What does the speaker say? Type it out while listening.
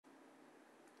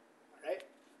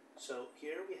So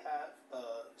here we have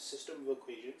a system of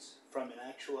equations from an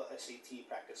actual SAT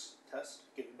practice test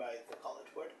given by the College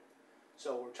Board.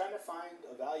 So we're trying to find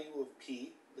a value of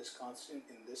p, this constant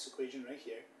in this equation right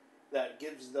here, that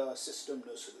gives the system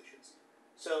no solutions.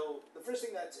 So the first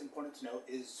thing that's important to note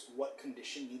is what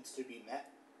condition needs to be met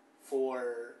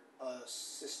for a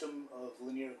system of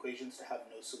linear equations to have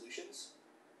no solutions.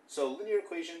 So linear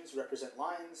equations represent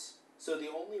lines, so the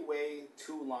only way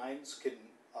two lines can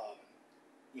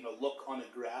look on a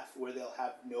graph where they'll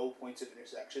have no points of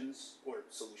intersections or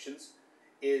solutions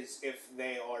is if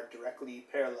they are directly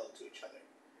parallel to each other.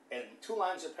 And two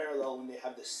lines are parallel when they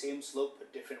have the same slope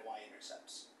but different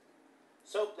y-intercepts.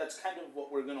 So that's kind of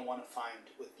what we're going to want to find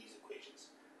with these equations.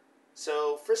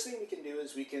 So first thing we can do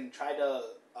is we can try to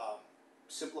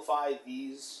simplify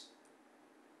these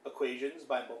equations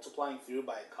by multiplying through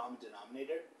by a common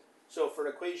denominator. So for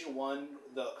equation 1,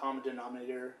 the common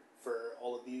denominator for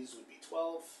all of these would be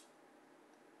 12.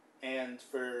 And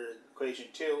for equation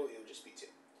 2, it would just be 2.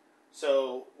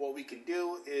 So what we can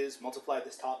do is multiply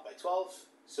this top by 12.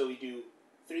 So we do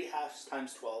 3 halves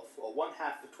times 12. Well, 1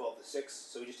 half of 12 is 6.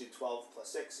 So we just do 12 plus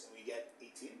 6 and we get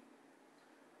 18.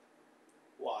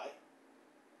 Y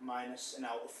minus, and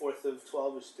now a fourth of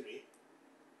 12 is 3.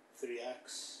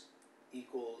 3x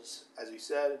equals, as we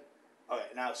said,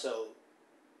 alright, now so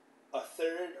a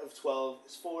third of 12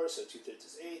 is 4, so 2/3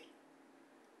 is 8.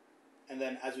 And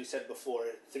then, as we said before,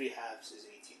 3 halves is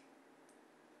 18.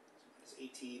 So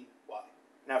minus 18y.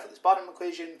 Now for this bottom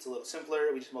equation, it's a little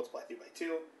simpler. We just multiply 3 by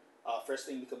 2. First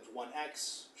thing becomes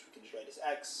 1x, which we can just write as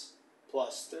x,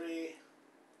 plus 3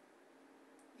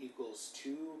 equals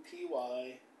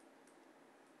 2py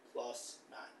plus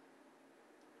 9.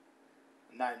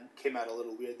 9 came out a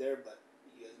little weird there, but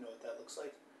you guys know what that looks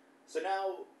like. So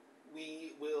now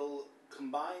we will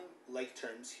combine like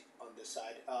terms on this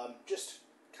side. Just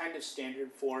kind of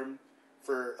standard form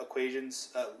for equations,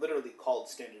 literally called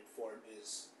standard form,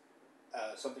 is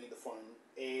something in the form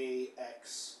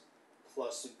ax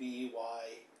plus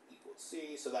by equals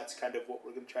c. So that's kind of what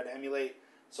we're going to try to emulate.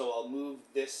 So I'll move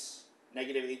this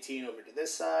negative 18 over to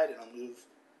this side, and I'll move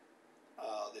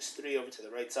this 3 over to the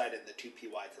right side and the 2py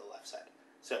to the left side.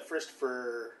 So first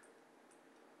for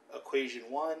equation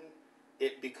 1,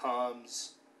 it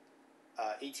becomes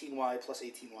 18y plus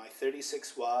 18y,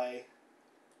 36y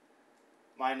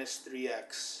minus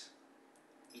 3x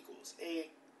equals 8.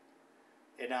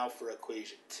 And now for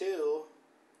equation 2,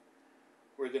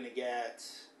 we're going to get,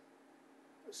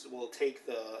 so we'll take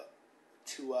the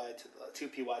 2py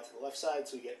to the left side,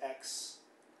 so we get x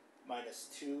minus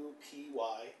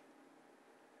 2py.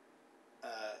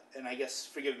 And I guess,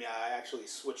 forgive me, I actually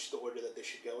switched the order that they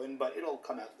should go in, but it'll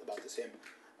come out about the same.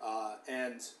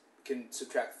 And can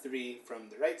subtract 3 from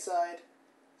the right side,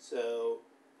 so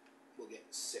we'll get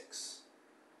 6.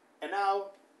 And now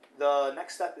the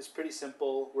next step is pretty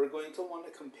simple. We're going to want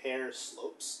to compare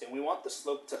slopes, and we want the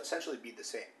slope to essentially be the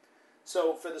same.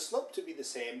 So for the slope to be the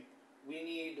same, we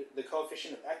need the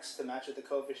coefficient of x to match with the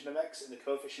coefficient of x, and the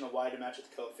coefficient of y to match with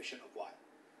the coefficient of y.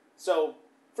 So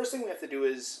first thing we have to do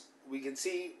is, we can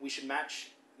see we should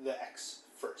match the x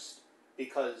first,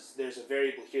 because there's a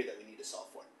variable here that we need to solve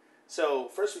for. So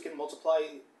first we can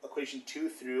multiply equation 2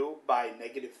 through by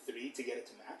negative 3 to get it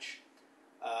to match.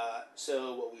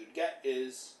 So what we would get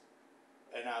is,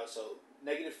 and now so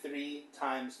negative 3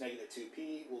 times negative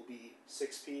 2p will be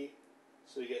 6p.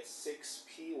 So we get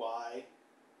 6py.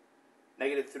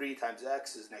 Negative 3 times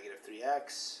x is negative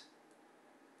 3x.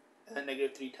 And then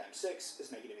negative 3 times 6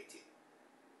 is negative 18.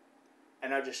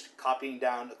 And now just copying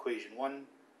down equation 1,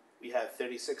 we have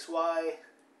 36y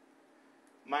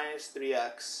minus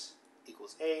 3x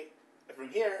equals 8. And from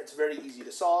here, it's very easy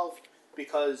to solve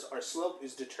because our slope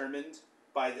is determined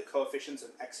by the coefficients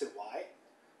of x and y.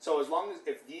 So as long as,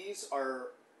 if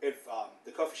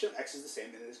the coefficient of x is the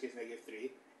same, in this case negative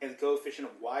 3, and the coefficient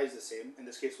of y is the same, in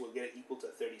this case we'll get it equal to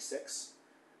 36,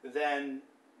 then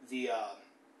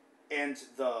and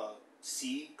the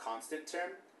c constant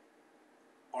term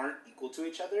aren't equal to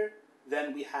each other,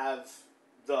 then we have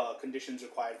the conditions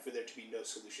required for there to be no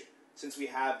solution, since we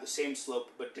have the same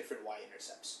slope but different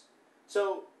y-intercepts.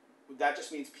 So that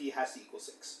just means p has to equal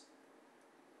 6,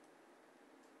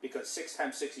 because 6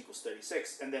 times 6 equals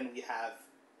 36, and then we have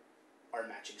our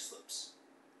matching slopes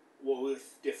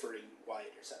with differing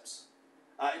y-intercepts.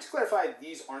 And to clarify,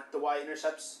 these aren't the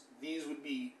y-intercepts. These would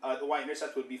be, the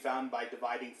y-intercept would be found by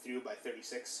dividing through by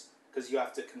 36, because you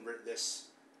have to convert this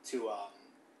to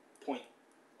point,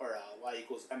 or y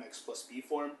equals mx plus b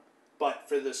form. But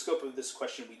for the scope of this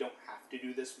question, we don't have to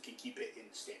do this. We can keep it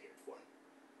in standard form.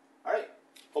 All right.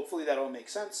 Hopefully that all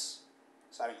makes sense.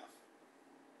 Signing off.